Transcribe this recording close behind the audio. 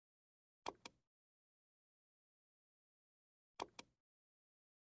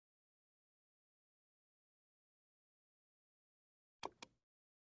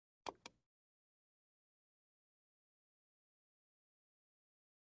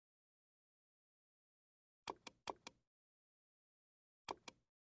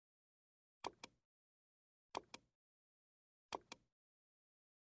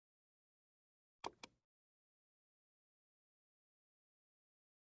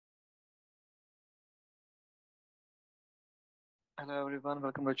Hello everyone,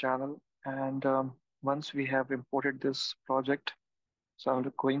 welcome to the channel. And once we have imported this project, so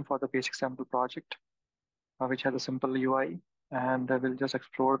I'm going for the basic sample project, which has a simple UI, and we'll just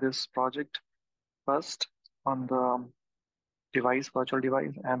explore this project first on the device, virtual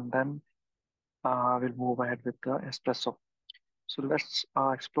device, and then we'll move ahead with the Espresso. So let's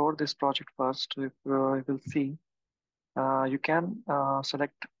explore this project first. If we'll see, you can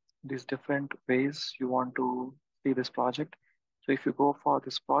select these different ways you want to see this project. So if you go for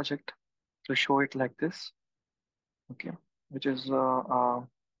this project to show it like this, okay, which is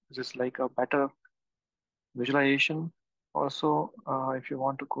just like a better visualization. Also, if you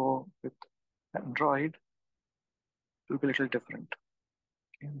want to go with Android, it will be a little different,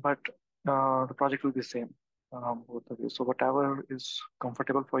 okay? But the project will be same, both of you. So whatever is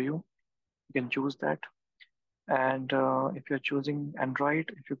comfortable for you, you can choose that. And if you're choosing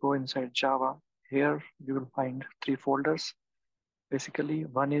Android, if you go inside Java, here you will find three folders. Basically,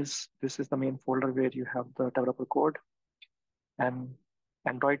 one is this is the main folder where you have the developer code, and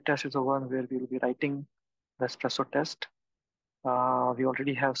Android test is the one where we will be writing the Espresso test. We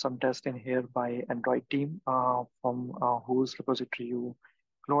already have some tests in here by Android team from whose repository you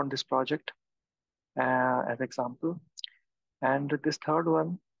clone this project as example. And this third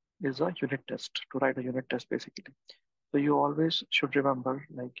one is a unit test to write a unit test basically. So you always should remember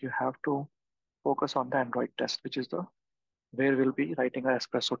like you have to focus on the Android test, which is the where we'll be writing our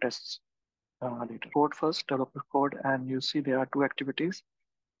Espresso tests later. Code first, developer code, and you see there are two activities.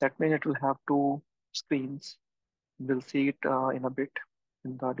 That means it will have two screens. We'll see it in a bit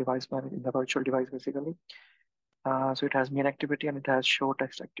in the in the virtual device basically. So it has main activity and it has show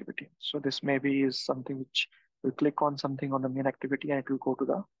text activity. So this maybe is something which will click on something on the main activity and it will go to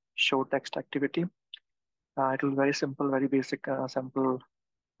the show text activity. It will be very simple, very basic, simple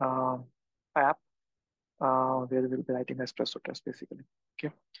uh, app where we'll be writing Espresso test basically.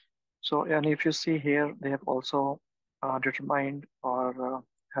 Okay. So and if you see here, they have also determined or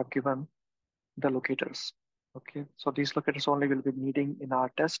have given the locators. Okay, so these locators only will be needing in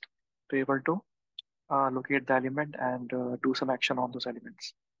our test to be able to locate the element and do some action on those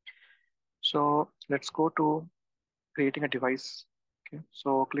elements. So let's go to creating a device. Okay,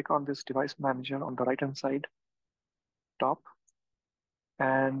 so click on this device manager on the right hand side top,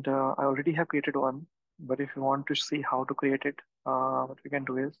 and I already have created one. But if you want to see how to create it, what we can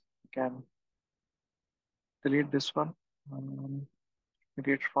do is we can delete this one.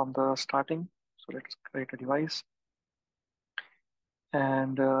 Create from the starting. So let's create a device.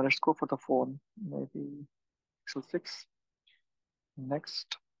 And let's go for the phone, maybe Pixel 6.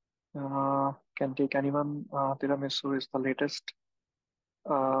 Next, can take anyone. Tiramisu is the latest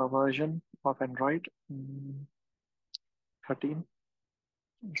version of Android 13.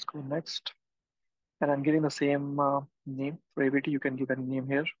 Let's go next. And I'm giving the same name for ABT. You can give any name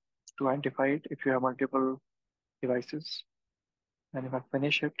here to identify it if you have multiple devices. And if I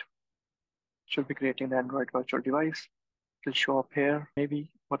finish it, should be creating the Android virtual device. It will show up here.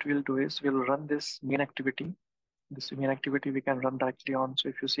 Maybe what we'll do is we'll run this main activity. This main activity we can run directly on. So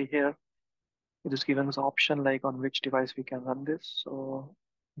if you see here, it is given us option like on which device we can run this. So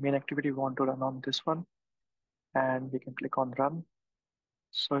main activity we want to run on this one, and we can click on run.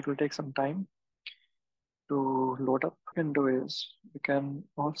 So it will take some time to load up. What we can do is we can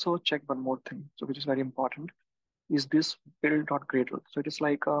also check one more thing, so which is very important, is this build.gradle. So it is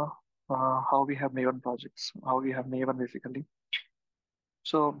like how we have Maven projects, how we have Maven basically.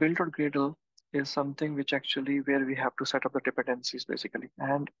 So build.gradle is something which actually where we have to set up the dependencies basically.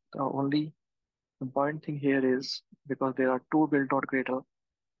 And the only important thing here is because there are two build.gradle,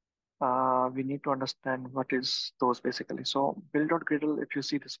 we need to understand what is those basically. So build.gradle, if you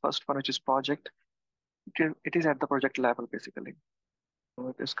see this first one, which is project, it is at the project level basically. So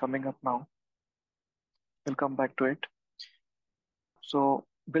it is coming up now. We'll come back to it. So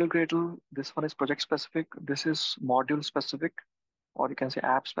Build Gradle, this one is project specific. This is module specific, or you can say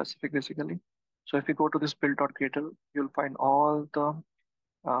app specific basically. So if you go to this build.gradle, you'll find all the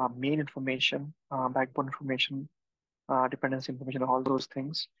main information, backbone information, dependency information, all those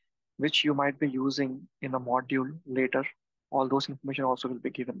things which you might be using in a module later. All those information also will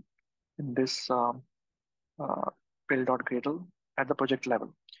be given in this uh, build.gradle at the project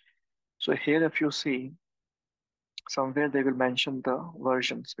level. So here, if you see somewhere, they will mention the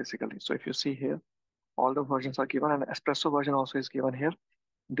versions basically. So if you see here, all the versions are given, and Espresso version also is given here.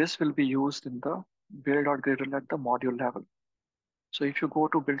 This will be used in the build.gradle at the module level. So if you go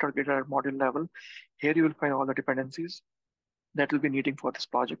to build.gradle at module level, here you will find all the dependencies that will be needing for this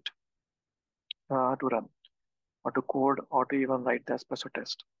project to run or to code or to even write the Espresso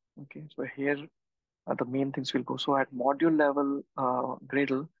test. Okay, so here the main things will go. So at module level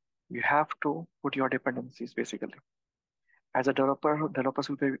Gradle, you have to put your dependencies basically. As a developer, developers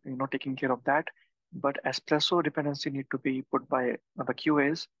will be taking care of that. But Espresso dependency need to be put by the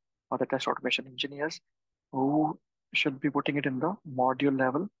QAs or the test automation engineers who should be putting it in the module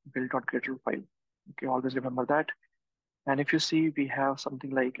level build.gradle file. Okay, always remember that. And if you see, we have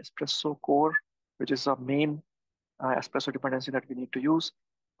something like Espresso core, which is a main Espresso dependency that we need to use.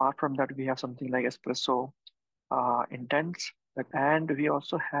 Apart from that, we have something like Espresso intents, and we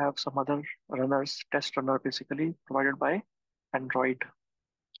also have some other runners, test runner basically provided by Android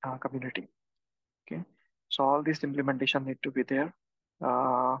community. Okay, so all these implementation need to be there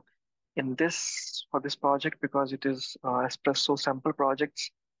uh, in this for this project because it is Espresso sample projects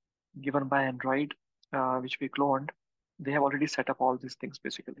given by Android, which we cloned. They have already set up all these things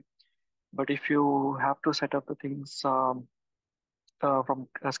basically. But if you have to set up the things from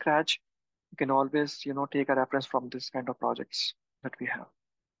scratch, you can always take a reference from this kind of projects that we have.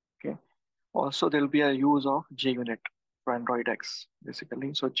 Okay. Also, there will be a use of JUnit for Android X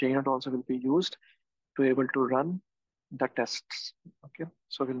basically. So JUnit also will be used to able to run the tests. Okay,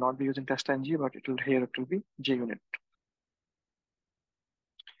 so we'll not be using testng, but it will be JUnit.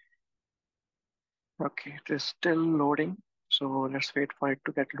 Okay, it is still loading, so let's wait for it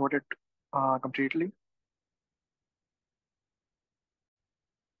to get loaded completely.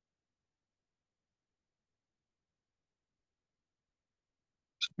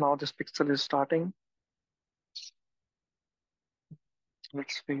 Now this pixel is starting.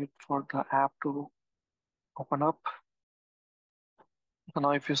 Let's wait for the app to open up. So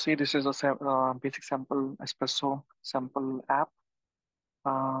now if you see, this is a basic sample Espresso sample app.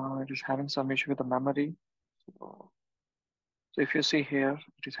 It is having some issue with the memory. So if you see here,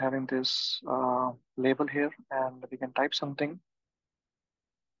 it is having this label here, and we can type something.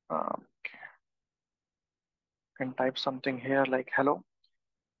 Can type something here like hello,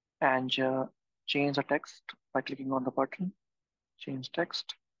 and change the text by clicking on the button, change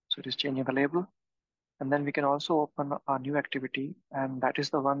text. So it is changing the label. And then we can also open a new activity, and that is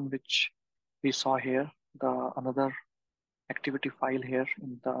the one which we saw here, the another activity file here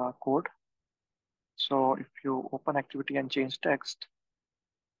in the code. So if you open activity and change text,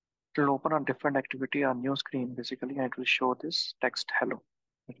 it will open a different activity, a new screen basically, and it will show this text hello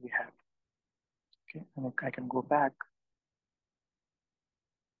that we have. Okay, and I can go back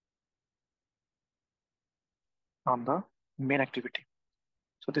on the main activity.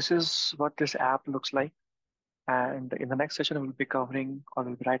 So this is what this app looks like. And in the next session, we'll be covering or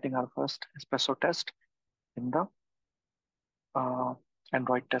we'll be writing our first Espresso test in the uh,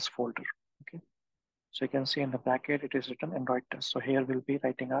 Android test folder. Okay. So you can see in the bracket, it is written Android test. So here we'll be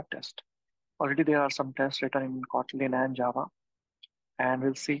writing our test. Already there are some tests written in Kotlin and Java, and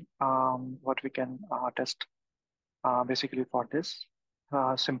we'll see what we can test basically for this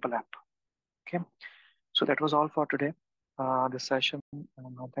simple app. Okay. So that was all for today, this session.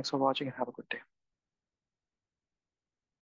 Thanks for watching and have a good day.